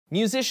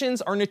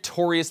Musicians are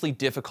notoriously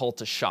difficult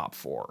to shop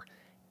for.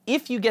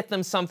 If you get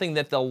them something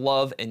that they'll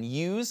love and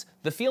use,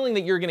 the feeling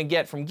that you're going to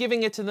get from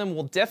giving it to them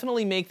will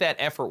definitely make that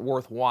effort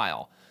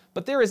worthwhile.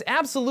 But there is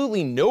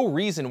absolutely no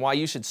reason why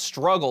you should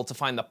struggle to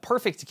find the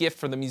perfect gift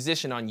for the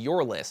musician on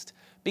your list,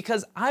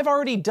 because I've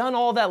already done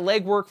all that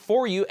legwork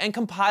for you and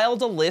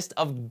compiled a list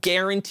of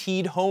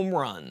guaranteed home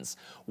runs.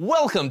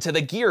 Welcome to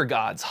the Gear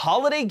Gods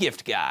Holiday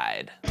Gift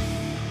Guide.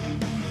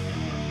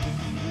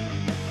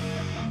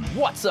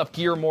 What's up,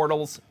 Gear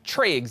Mortals?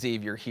 Trey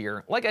Xavier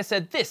here. Like I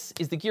said, this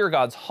is the Gear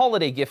Gods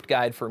Holiday Gift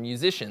Guide for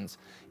musicians,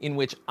 in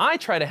which I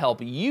try to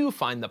help you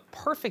find the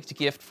perfect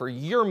gift for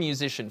your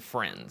musician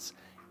friends.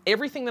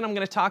 Everything that I'm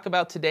going to talk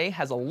about today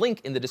has a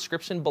link in the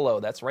description below.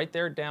 That's right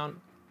there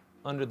down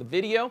under the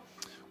video,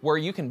 where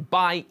you can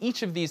buy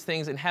each of these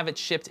things and have it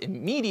shipped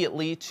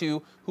immediately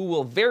to who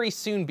will very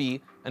soon be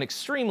an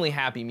extremely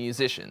happy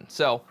musician.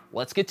 So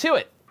let's get to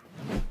it.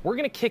 We're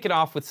gonna kick it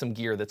off with some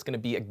gear that's gonna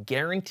be a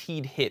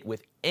guaranteed hit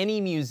with any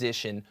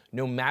musician,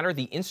 no matter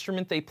the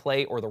instrument they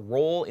play or the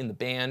role in the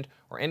band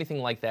or anything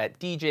like that.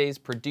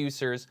 DJs,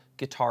 producers,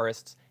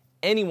 guitarists,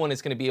 anyone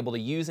is gonna be able to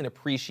use and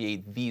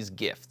appreciate these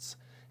gifts.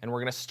 And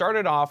we're gonna start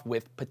it off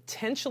with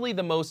potentially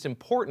the most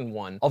important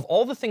one of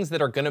all the things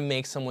that are gonna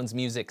make someone's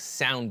music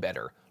sound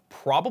better.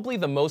 Probably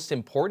the most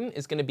important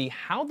is gonna be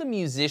how the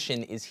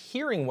musician is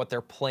hearing what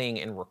they're playing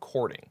and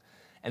recording.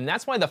 And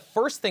that's why the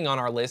first thing on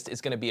our list is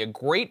gonna be a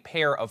great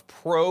pair of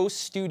Pro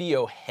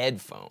Studio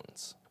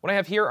headphones. What I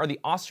have here are the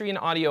Austrian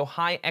Audio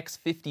Hi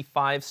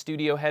X55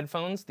 studio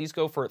headphones. These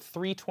go for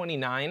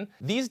 $329.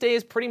 These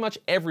days, pretty much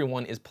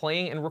everyone is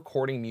playing and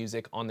recording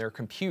music on their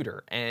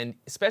computer. And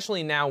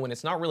especially now when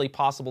it's not really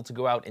possible to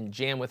go out and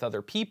jam with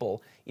other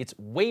people, it's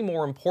way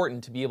more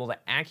important to be able to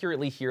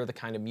accurately hear the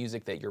kind of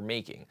music that you're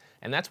making.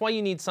 And that's why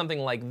you need something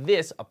like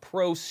this, a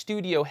Pro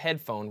Studio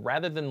headphone,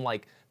 rather than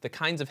like the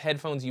kinds of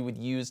headphones you would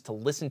use to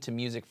listen to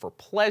music for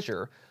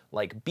pleasure,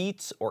 like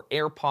Beats or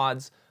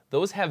AirPods.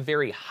 Those have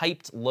very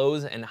hyped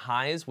lows and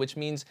highs, which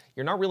means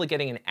you're not really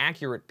getting an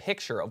accurate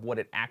picture of what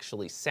it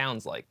actually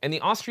sounds like. And the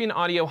Austrian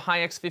Audio Hi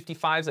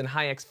X55s and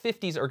Hi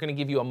X50s are gonna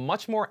give you a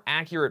much more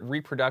accurate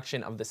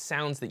reproduction of the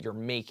sounds that you're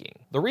making.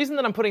 The reason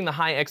that I'm putting the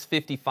Hi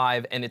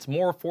X55 and its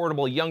more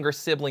affordable younger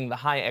sibling, the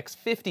Hi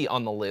X50,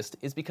 on the list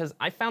is because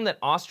I found that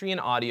Austrian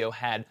Audio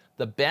had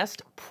the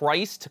best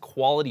price to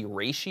quality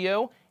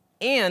ratio,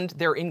 and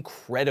they're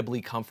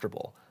incredibly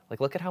comfortable. Like,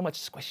 look at how much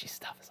squishy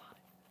stuff is on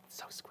it. It's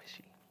so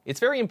squishy. It's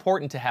very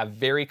important to have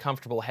very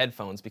comfortable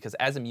headphones because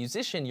as a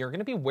musician, you're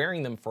gonna be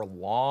wearing them for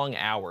long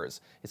hours.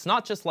 It's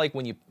not just like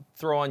when you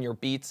throw on your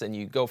Beats and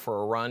you go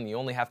for a run, you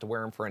only have to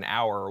wear them for an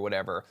hour or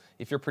whatever.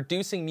 If you're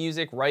producing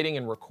music, writing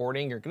and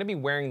recording, you're gonna be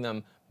wearing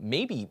them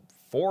maybe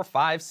 4,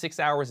 5, 6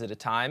 hours at a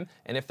time.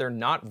 And if they're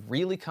not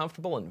really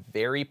comfortable and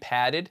very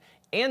padded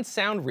and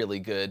sound really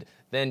good,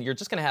 then you're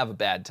just gonna have a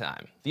bad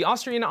time. The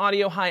Austrian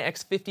Audio Hi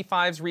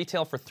X55s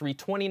retail for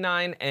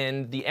 $329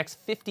 and the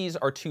X50s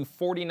are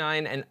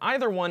 $249, and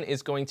either one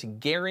is going to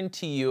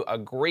guarantee you a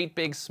great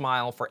big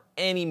smile for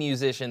any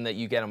musician that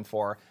you get them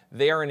for.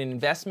 They are an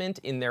investment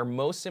in their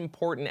most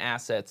important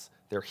assets,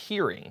 their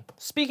hearing.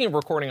 Speaking of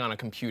recording on a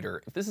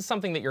computer, if this is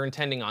something that you're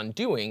intending on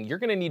doing, you're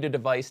gonna need a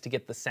device to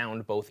get the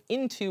sound both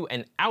into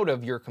and out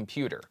of your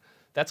computer.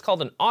 That's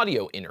called an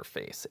audio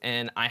interface,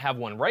 and I have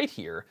one right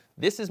here.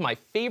 This is my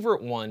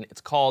favorite one.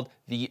 It's called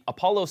the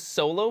Apollo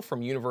Solo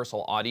from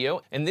Universal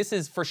Audio, and this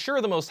is for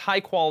sure the most high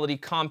quality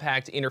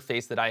compact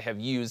interface that I have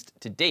used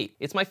to date.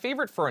 It's my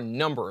favorite for a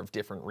number of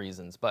different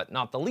reasons, but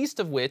not the least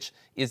of which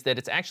is that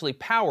it's actually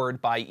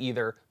powered by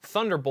either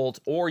Thunderbolt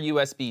or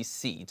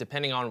USB-C,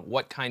 depending on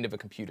what kind of a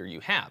computer you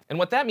have. And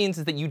what that means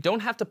is that you don't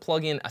have to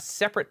plug in a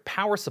separate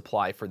power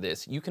supply for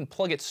this. You can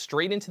plug it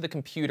straight into the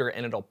computer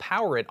and it'll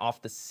power it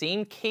off the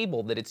same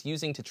cable that it's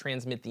using to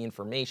transmit the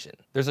information.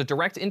 There's a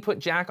direct input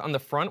jack on the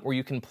front where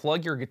you can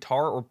plug your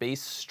guitar or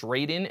bass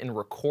straight in and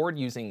record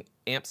using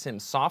AmpSim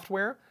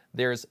software.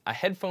 There's a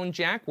headphone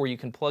jack where you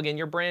can plug in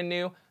your brand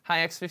new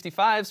Hi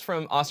X55s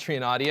from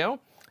Austrian Audio.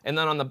 And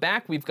then on the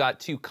back, we've got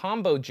 2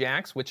 combo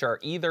jacks, which are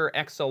either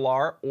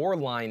XLR or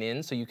line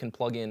in, so you can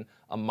plug in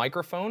a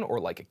microphone or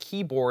like a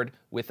keyboard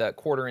with a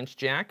 1/4-inch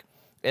jack.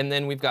 And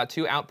then we've got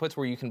 2 outputs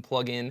where you can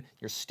plug in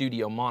your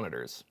studio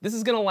monitors. This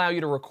is gonna allow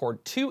you to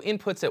record 2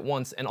 inputs at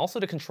once and also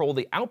to control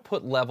the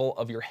output level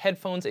of your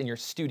headphones and your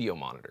studio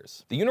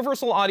monitors. The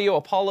Universal Audio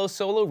Apollo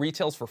Solo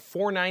retails for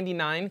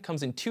 $499,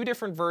 comes in 2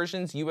 different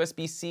versions,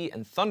 USB-C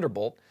and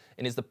Thunderbolt,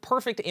 and is the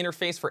perfect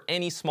interface for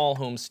any small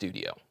home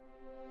studio.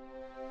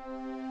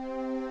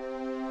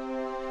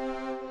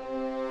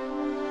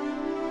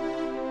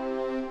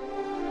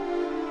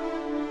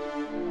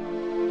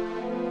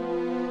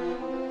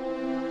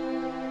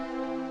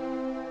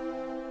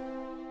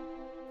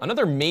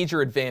 Another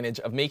major advantage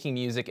of making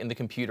music in the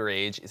computer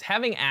age is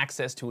having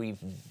access to a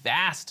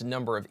vast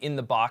number of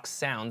in-the-box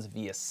sounds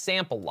via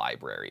sample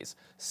libraries,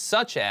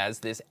 such as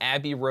this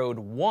Abbey Road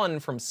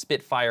 1 from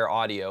Spitfire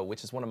Audio,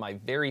 which is one of my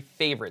very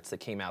favorites that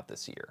came out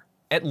this year.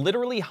 At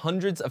literally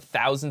hundreds of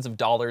thousands of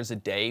dollars a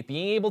day,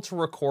 being able to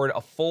record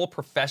a full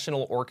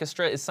professional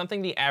orchestra is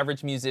something the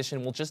average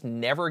musician will just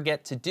never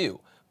get to do.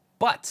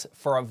 But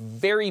for a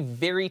very,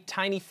 very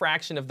tiny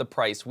fraction of the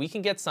price, we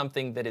can get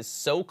something that is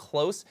so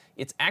close,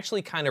 it's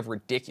actually kind of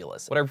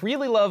ridiculous. What I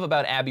really love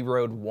about Abbey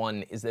Road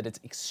 1 is that it's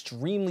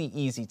extremely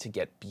easy to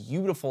get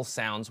beautiful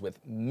sounds with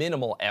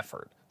minimal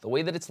effort. The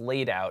way that it's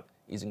laid out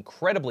is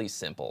incredibly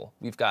simple.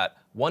 We've got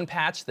one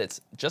patch that's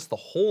just the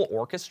whole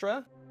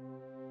orchestra.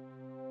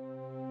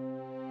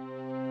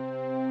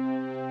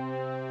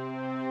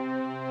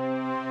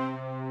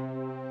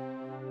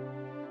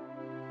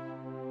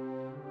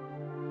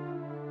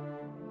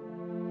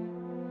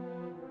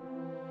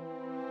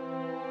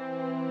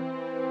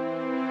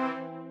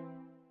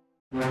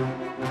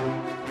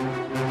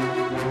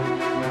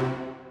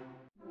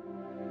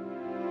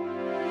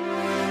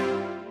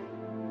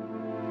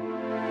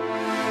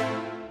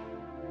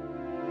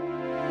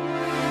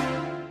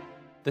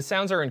 The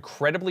sounds are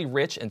incredibly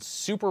rich and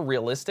super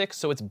realistic,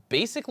 so it's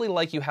basically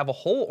like you have a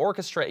whole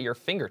orchestra at your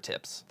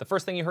fingertips. The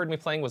first thing you heard me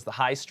playing was the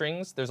high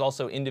strings. There's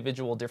also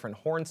individual different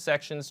horn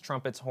sections,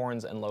 trumpets,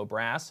 horns, and low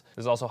brass.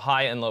 There's also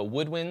high and low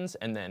woodwinds,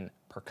 and then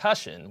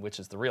percussion, which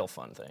is the real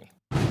fun thing.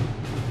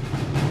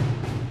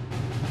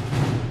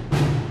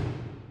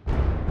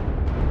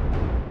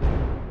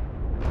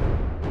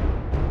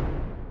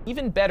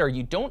 Even better,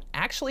 you don't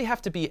actually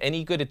have to be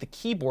any good at the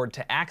keyboard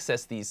to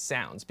access these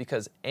sounds,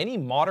 because any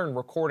modern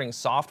recording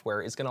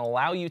software is going to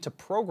allow you to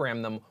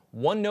program them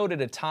one note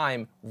at a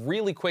time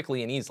really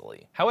quickly and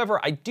easily. However,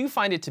 I do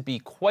find it to be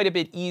quite a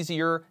bit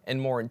easier and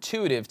more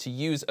intuitive to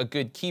use a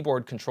good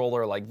keyboard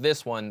controller like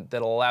this one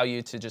that'll allow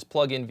you to just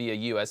plug in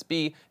via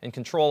USB and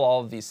control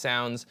all of these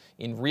sounds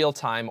in real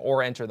time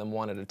or enter them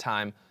one at a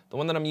time. The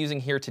one that I'm using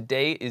here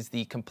today is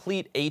the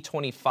Complete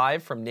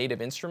A25 from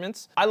Native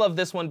Instruments. I love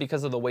this one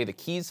because of the way the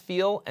keys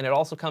feel, and it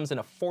also comes in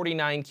a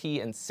 49 key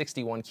and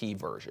 61 key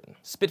version.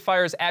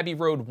 Spitfire's Abbey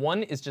Road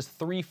 1 is just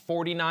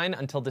 $349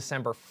 until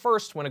December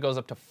 1st when it goes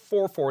up to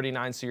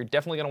 $449, so you're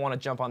definitely gonna wanna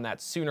jump on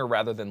that sooner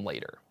rather than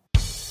later.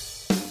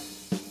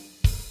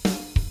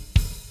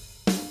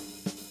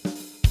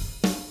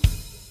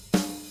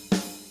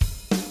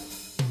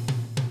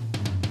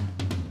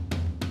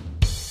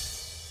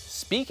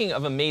 Speaking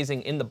of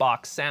amazing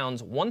in-the-box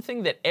sounds, one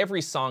thing that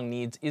every song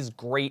needs is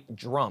great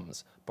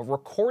drums. But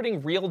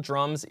recording real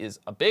drums is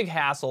a big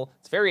hassle,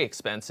 it's very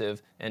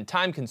expensive and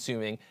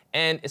time-consuming,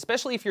 and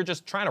especially if you're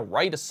just trying to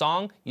write a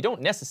song, you don't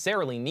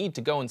necessarily need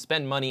to go and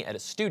spend money at a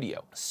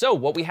studio. So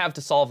what we have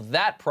to solve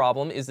that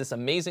problem is this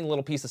amazing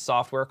little piece of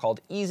software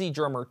called Easy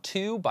Drummer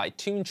 2 by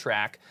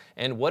TuneTrack,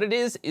 and what it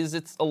is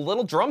it's a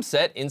little drum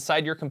set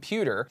inside your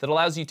computer that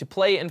allows you to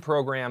play and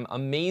program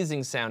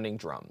amazing sounding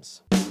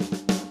drums.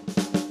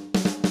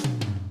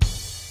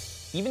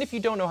 Even if you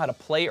don't know how to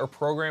play or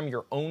program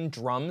your own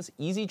drums,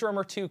 Easy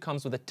Drummer 2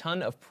 comes with a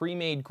ton of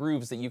pre-made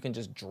grooves that you can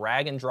just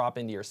drag and drop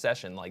into your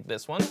session, like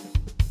this one.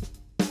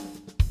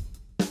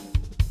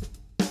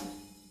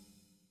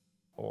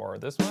 Or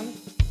this one.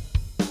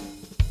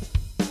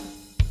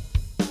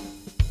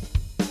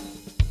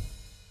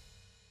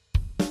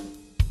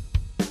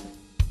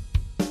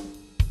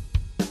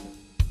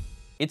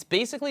 It's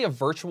basically a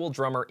virtual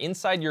drummer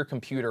inside your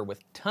computer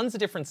with tons of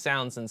different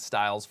sounds and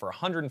styles for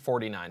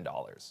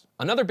 $149.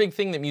 Another big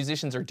thing that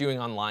musicians are doing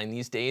online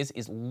these days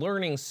is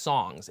learning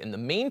songs, and the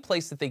main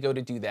place that they go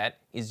to do that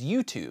is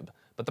YouTube.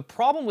 But the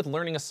problem with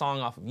learning a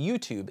song off of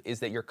YouTube is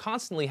that you're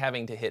constantly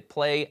having to hit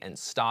play and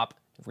stop,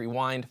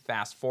 rewind,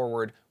 fast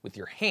forward with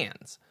your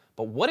hands.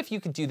 But what if you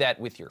could do that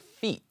with your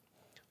feet?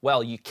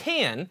 Well, you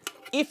can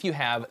if you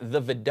have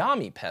the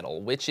Vidami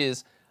pedal, which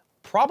is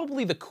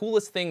probably the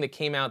coolest thing that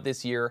came out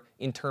this year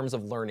in terms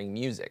of learning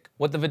music.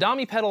 What the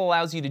Vidami pedal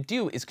allows you to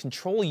do is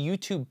control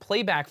YouTube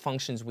playback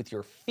functions with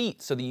your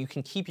feet so that you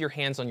can keep your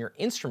hands on your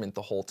instrument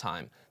the whole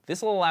time.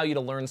 This will allow you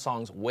to learn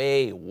songs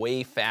way,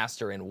 way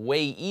faster and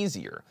way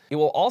easier. It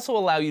will also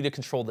allow you to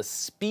control the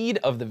speed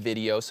of the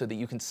video so that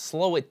you can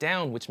slow it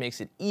down, which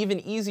makes it even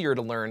easier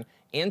to learn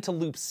and to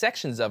loop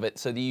sections of it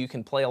so that you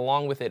can play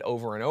along with it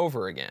over and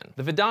over again.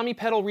 The Vidami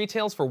pedal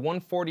retails for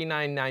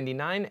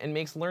 $149.99 and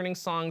makes learning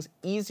songs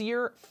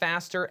easier,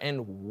 faster,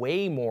 and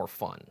way more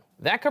fun.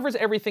 That covers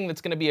everything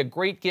that's going to be a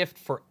great gift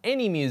for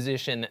any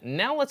musician.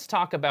 Now let's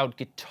talk about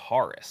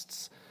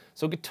guitarists.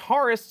 So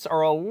guitarists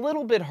are a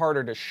little bit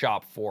harder to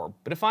shop for,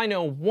 but if I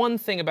know one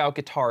thing about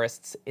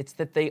guitarists, it's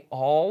that they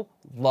all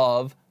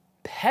love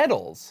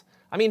pedals.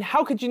 I mean,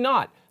 how could you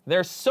not?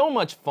 They're so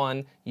much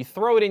fun. You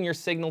throw it in your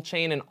signal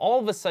chain and all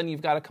of a sudden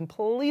you've got a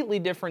completely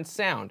different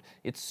sound.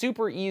 It's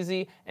super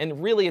easy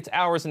and really it's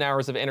hours and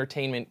hours of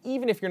entertainment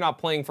even if you're not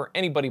playing for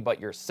anybody but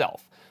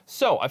yourself.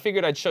 So I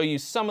figured I'd show you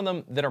some of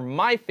them that are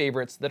my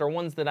favorites, that are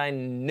ones that I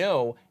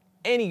know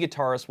any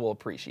guitarist will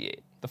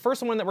appreciate. The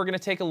first one that we're going to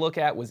take a look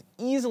at was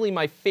easily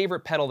my favorite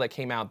pedal that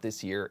came out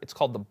this year. It's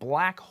called the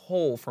Black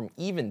Hole from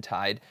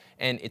Eventide,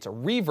 and it's a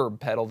reverb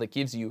pedal that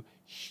gives you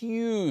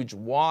huge,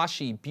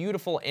 washy,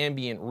 beautiful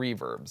ambient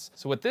reverbs.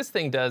 So what this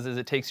thing does is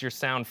it takes your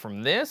sound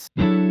from this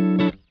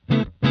to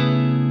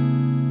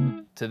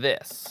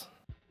this.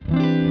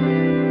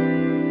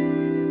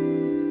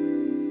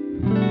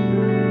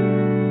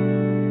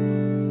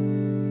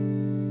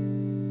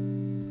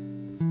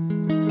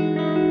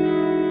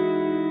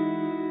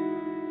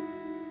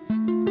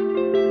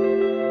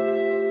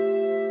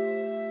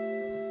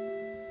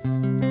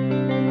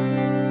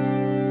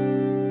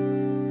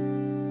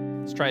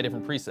 Let's try a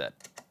different preset.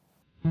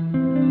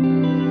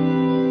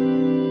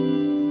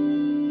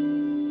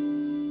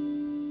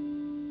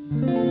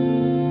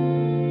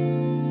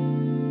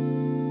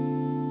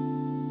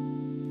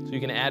 So you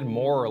can add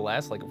more or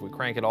less, like if we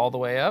crank it all the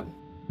way up.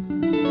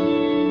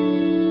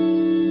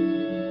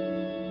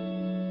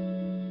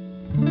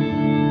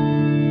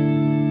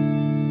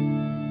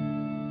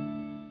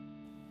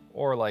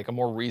 Or like a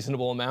more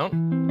reasonable amount.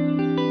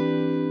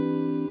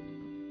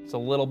 It's a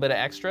little bit of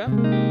extra.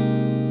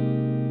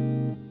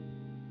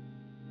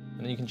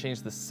 And then you can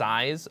change the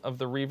size of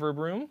the reverb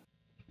room.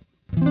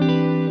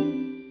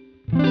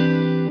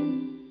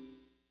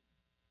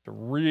 To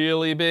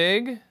really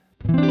big.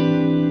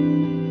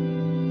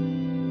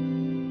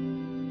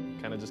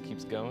 Kind of just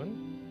keeps going.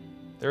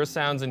 There are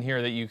sounds in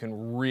here that you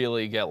can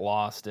really get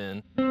lost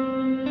in.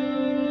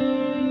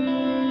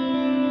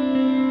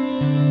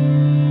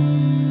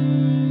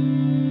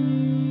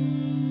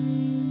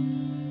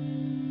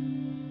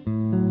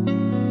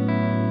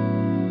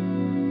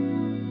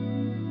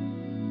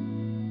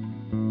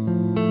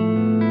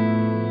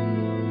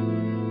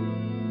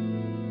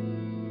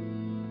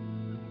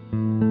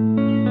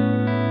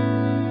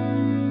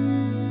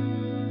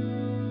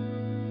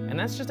 And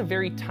that's just a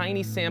very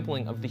tiny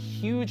sampling of the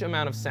huge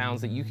amount of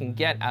sounds that you can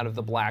get out of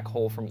the Black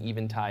Hole from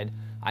Eventide.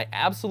 I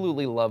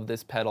absolutely love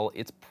this pedal.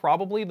 It's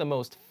probably the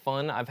most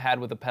fun I've had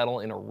with a pedal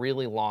in a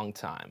really long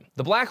time.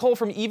 The Black Hole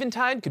from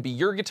Eventide could be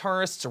your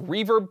guitarist's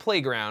reverb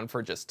playground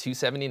for just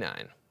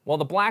 $279. While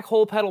the Black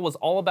Hole pedal was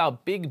all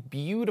about big,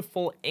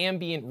 beautiful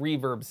ambient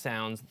reverb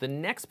sounds, the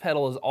next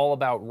pedal is all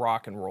about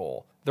rock and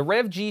roll. The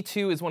Rev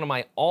G2 is one of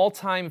my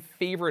all-time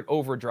favorite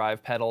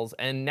overdrive pedals,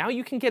 and now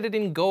you can get it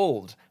in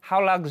gold.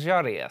 How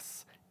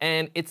luxurious.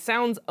 And it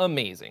sounds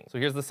amazing. So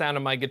here's the sound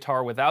of my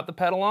guitar without the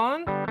pedal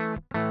on.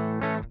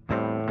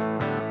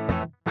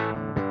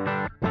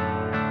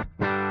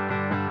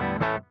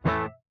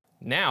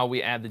 Now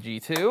we add the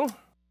G2.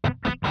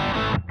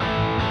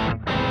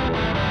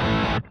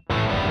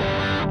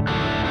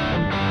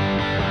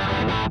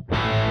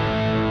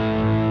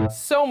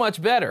 So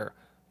much better.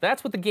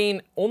 That's with the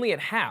gain only at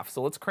half,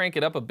 so let's crank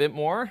it up a bit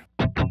more.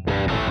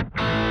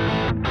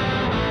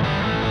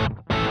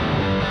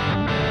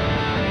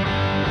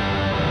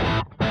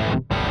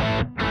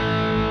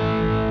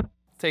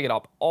 Take it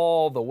up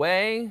all the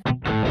way. The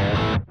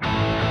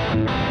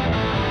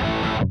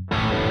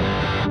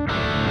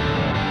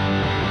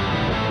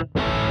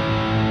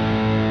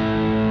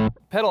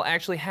pedal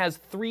actually has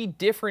 3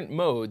 different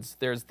modes.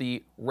 There's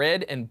the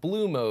red and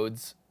blue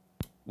modes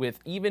with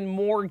even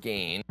more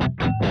gain.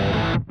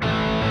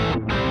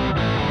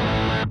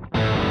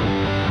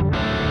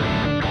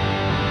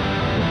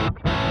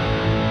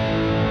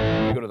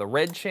 You go to the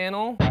red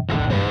channel.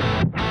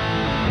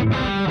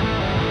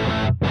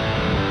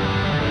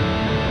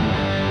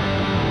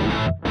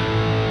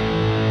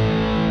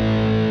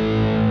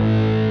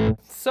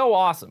 So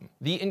awesome.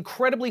 The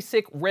incredibly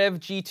sick Rev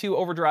G2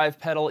 overdrive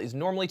pedal is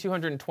normally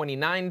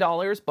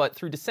 $229, but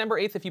through December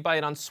 8th, if you buy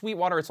it on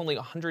Sweetwater, it's only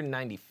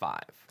 $195.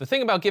 The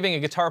thing about giving a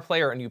guitar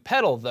player a new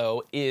pedal,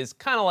 though, is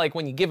kind of like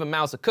when you give a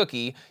mouse a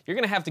cookie, you're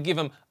gonna have to give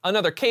them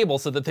another cable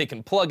so that they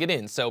can plug it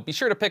in, so be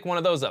sure to pick one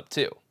of those up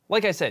too.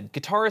 Like I said,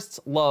 guitarists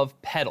love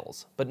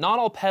pedals, but not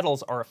all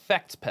pedals are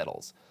effects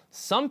pedals.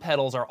 Some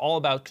pedals are all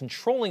about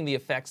controlling the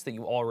effects that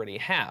you already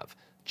have.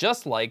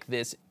 Just like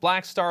this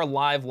Blackstar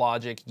Live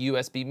Logic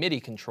USB MIDI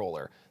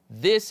controller.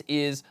 This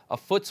is a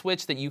foot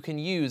switch that you can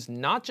use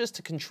not just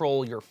to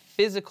control your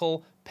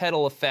physical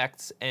pedal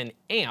effects and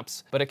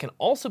amps, but it can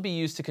also be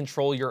used to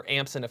control your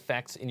amps and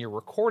effects in your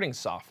recording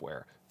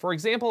software. For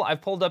example,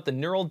 I've pulled up the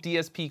Neural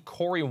DSP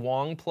Corey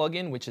Wong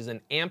plugin, which is an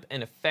amp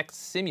and effects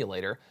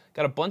simulator.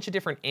 Got a bunch of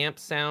different amp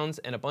sounds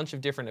and a bunch of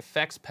different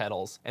effects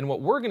pedals. And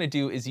what we're gonna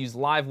do is use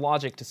Live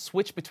Logic to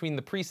switch between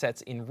the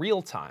presets in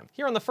real time.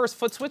 Here on the first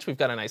foot switch, we've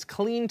got a nice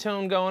clean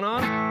tone going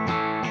on.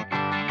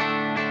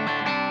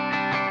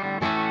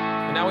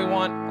 And now we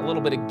want a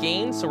little bit of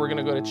gain, so we're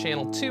gonna go to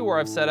channel 2 where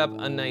I've set up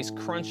a nice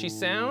crunchy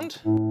sound.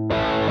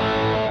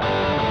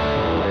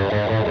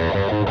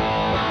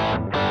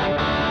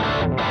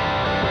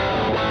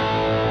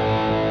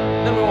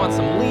 Then we want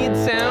some lead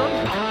sound.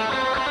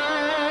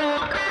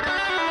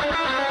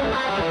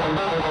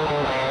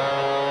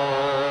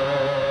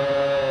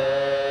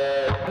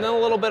 And then a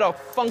little bit of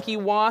funky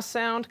wah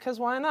sound, because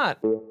why not?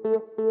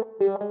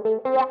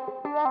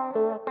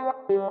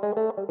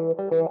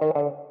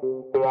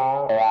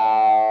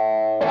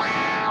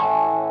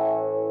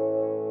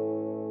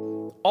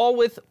 All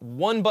with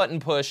one button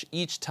push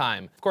each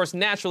time. Of course,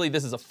 naturally,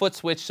 this is a foot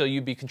switch, so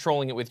you'd be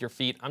controlling it with your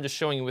feet. I'm just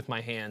showing you with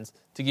my hands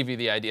to give you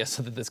the idea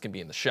so that this can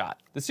be in the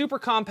shot. The super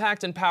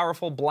compact and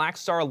powerful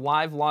Blackstar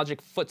Live Logic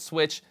foot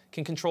switch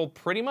can control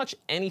pretty much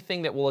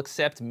anything that will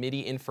accept MIDI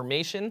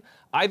information,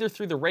 either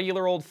through the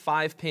regular old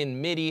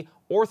 5-pin MIDI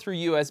or through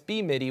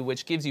USB MIDI,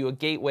 which gives you a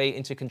gateway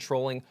into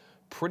controlling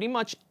pretty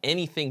much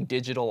anything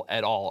digital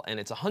at all, and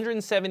it's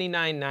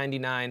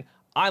 $179.99.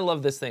 I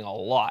love this thing a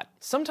lot.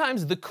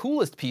 Sometimes the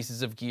coolest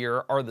pieces of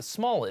gear are the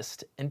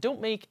smallest and don't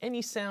make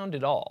any sound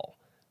at all.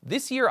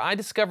 This year I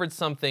discovered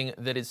something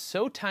that is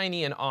so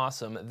tiny and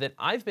awesome that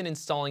I've been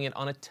installing it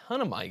on a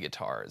ton of my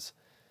guitars.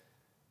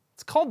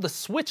 It's called the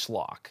switch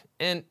lock,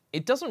 and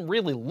it doesn't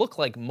really look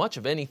like much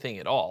of anything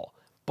at all,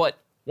 but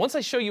once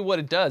I show you what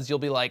it does, you'll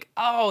be like,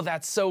 oh,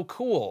 that's so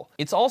cool.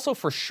 It's also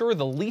for sure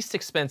the least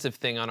expensive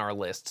thing on our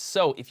list,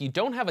 so if you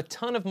don't have a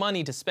ton of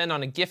money to spend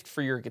on a gift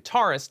for your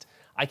guitarist,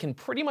 I can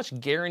pretty much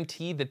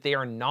guarantee that they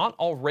are not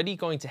already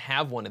going to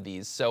have one of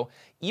these, so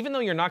even though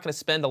you're not going to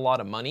spend a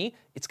lot of money,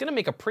 it's going to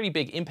make a pretty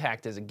big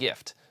impact as a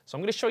gift. So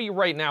I'm going to show you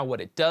right now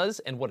what it does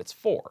and what it's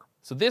for.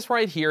 So this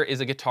right here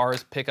is a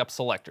guitar's pickup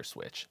selector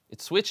switch.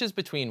 It switches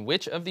between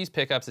which of these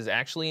pickups is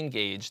actually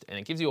engaged, and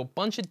it gives you a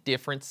bunch of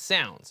different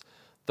sounds.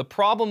 The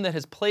problem that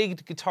has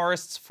plagued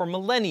guitarists for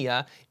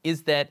millennia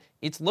is that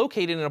it's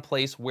located in a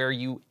place where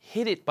you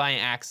hit it by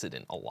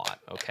accident a lot,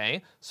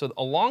 okay? So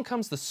along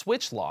comes the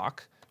switch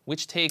lock,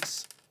 which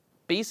takes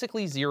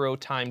basically 0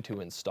 time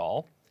to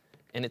install,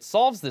 and it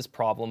solves this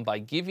problem by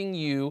giving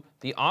you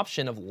the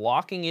option of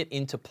locking it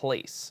into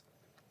place.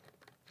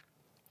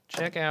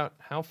 Check out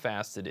how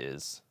fast it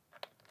is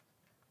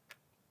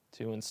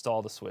to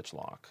install the switch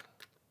lock.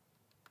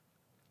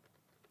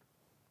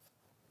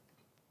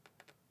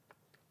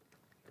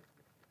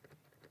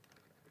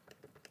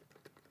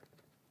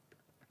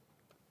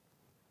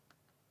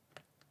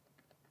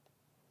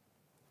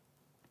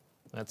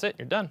 That's it,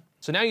 you're done.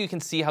 So now you can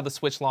see how the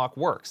switch lock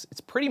works. It's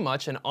pretty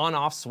much an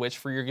on-off switch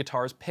for your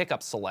guitar's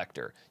pickup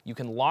selector. You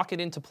can lock it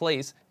into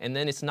place and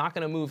then it's not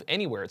gonna move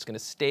anywhere. It's gonna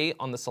stay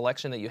on the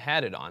selection that you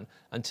had it on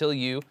until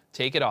you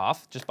take it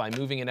off just by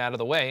moving it out of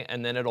the way,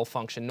 and then it'll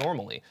function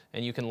normally.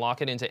 And you can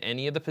lock it into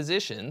any of the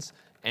positions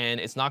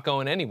and it's not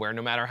going anywhere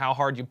no matter how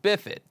hard you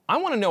biff it. I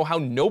wanna know how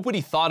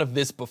nobody thought of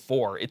this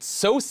before. It's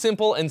so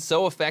simple and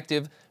so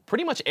effective.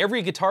 Pretty much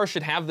every guitar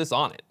should have this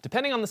on it.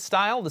 Depending on the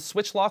style, the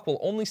switch lock will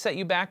only set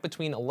you back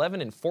between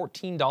 $11 and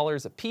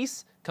 $14 a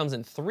piece. Comes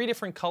in 3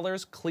 different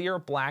colors, clear,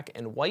 black,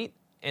 and white,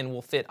 and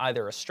will fit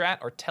either a Strat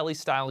or Tele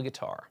style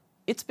guitar.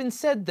 It's been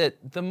said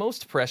that the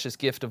most precious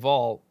gift of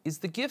all is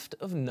the gift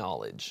of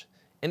knowledge.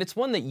 And it's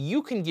one that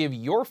you can give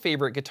your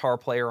favorite guitar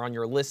player on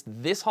your list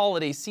this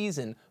holiday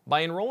season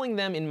by enrolling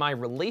them in my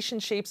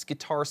Relationships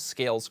Guitar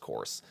Scales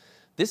course.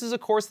 This is a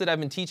course that I've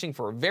been teaching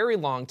for a very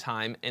long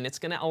time, and it's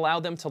gonna allow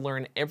them to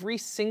learn every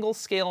single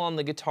scale on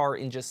the guitar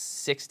in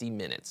just 60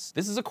 minutes.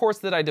 This is a course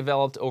that I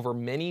developed over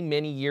many,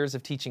 many years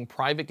of teaching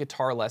private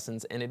guitar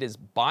lessons, and it is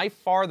by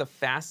far the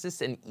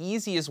fastest and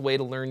easiest way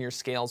to learn your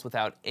scales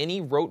without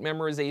any rote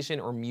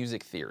memorization or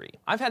music theory.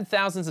 I've had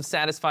thousands of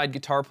satisfied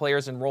guitar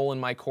players enroll in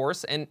my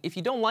course, and if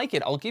you don't like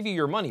it, I'll give you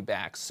your money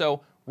back.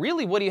 So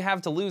really, what do you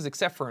have to lose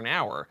except for an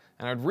hour?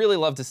 And I'd really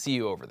love to see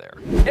you over there.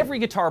 Every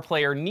guitar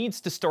player needs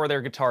to store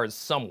their guitars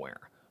somewhere,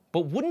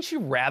 but wouldn't you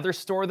rather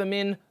store them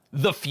in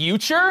the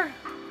future?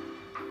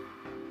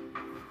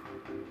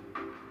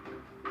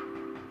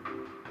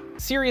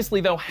 Seriously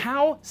though,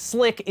 how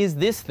slick is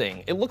this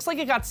thing? It looks like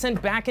it got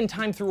sent back in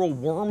time through a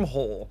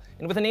wormhole.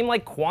 And with a name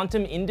like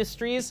Quantum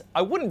Industries,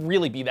 I wouldn't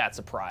really be that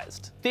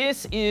surprised.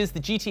 This is the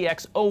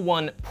GTX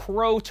 01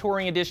 Pro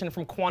Touring Edition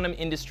from Quantum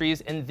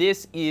Industries, and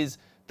this is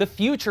the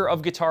future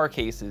of guitar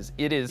cases.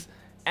 It is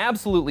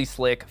absolutely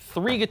slick,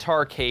 3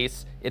 guitar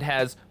case. It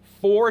has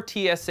 4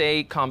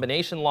 TSA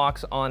combination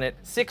locks on it,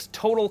 6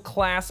 total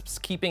clasps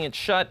keeping it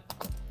shut.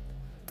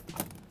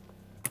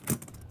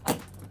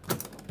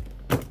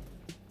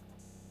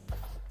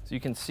 So you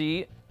can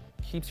see,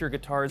 keeps your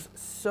guitars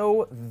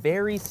so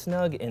very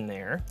snug in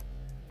there.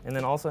 And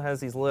then also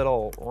has these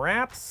little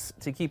wraps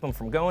to keep them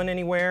from going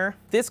anywhere.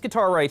 This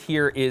guitar right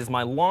here is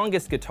my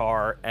longest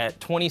guitar at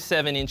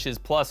 27 inches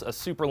plus a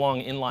super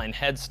long inline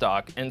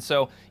headstock. And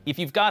so if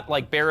you've got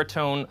like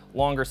baritone,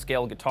 longer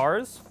scale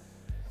guitars,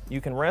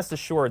 you can rest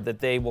assured that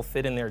they will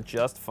fit in there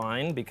just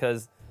fine,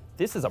 because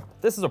this is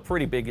a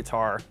pretty big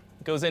guitar.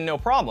 It goes in no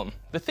problem.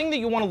 The thing that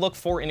you want to look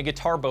for in a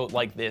guitar boat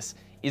like this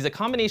is a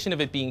combination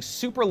of it being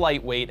super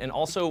lightweight and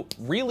also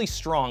really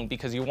strong,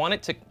 because you want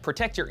it to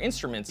protect your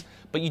instruments,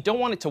 but you don't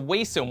want it to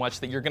weigh so much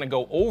that you're gonna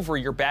go over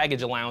your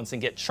baggage allowance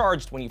and get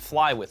charged when you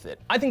fly with it.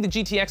 I think the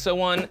GTX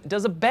 01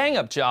 does a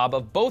bang-up job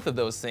of both of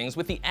those things,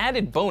 with the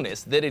added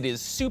bonus that it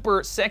is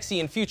super sexy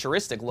and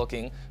futuristic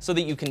looking, so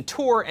that you can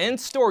tour and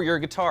store your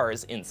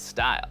guitars in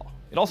style.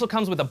 It also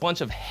comes with a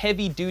bunch of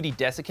heavy-duty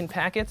desiccant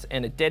packets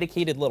and a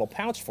dedicated little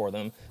pouch for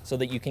them, so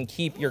that you can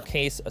keep your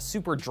case a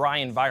super dry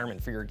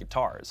environment for your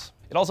guitars.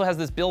 It also has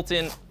this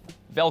built-in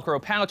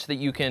Velcro pouch that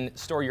you can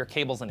store your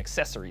cables and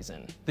accessories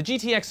in. The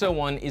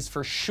GTX-01 is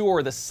for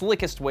sure the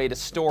slickest way to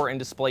store and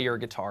display your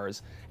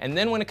guitars, and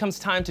then when it comes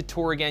time to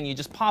tour again, you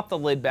just pop the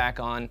lid back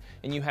on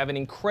and you have an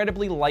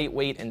incredibly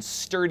lightweight and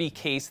sturdy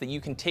case that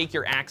you can take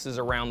your axes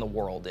around the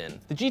world in.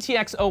 The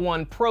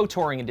GTX-01 Pro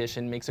Touring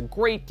Edition makes a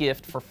great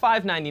gift for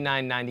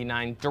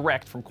 $599.99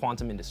 direct from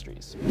Quantum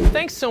Industries.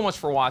 Thanks so much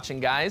for watching,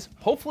 guys.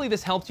 Hopefully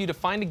this helped you to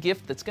find a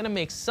gift that's gonna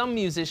make some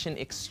musician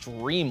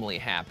extremely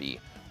happy.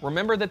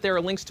 Remember that there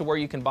are links to where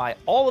you can buy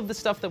all of the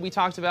stuff that we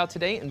talked about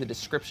today in the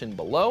description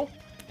below.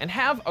 And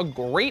have a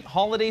great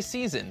holiday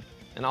season,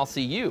 and I'll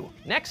see you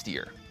next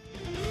year.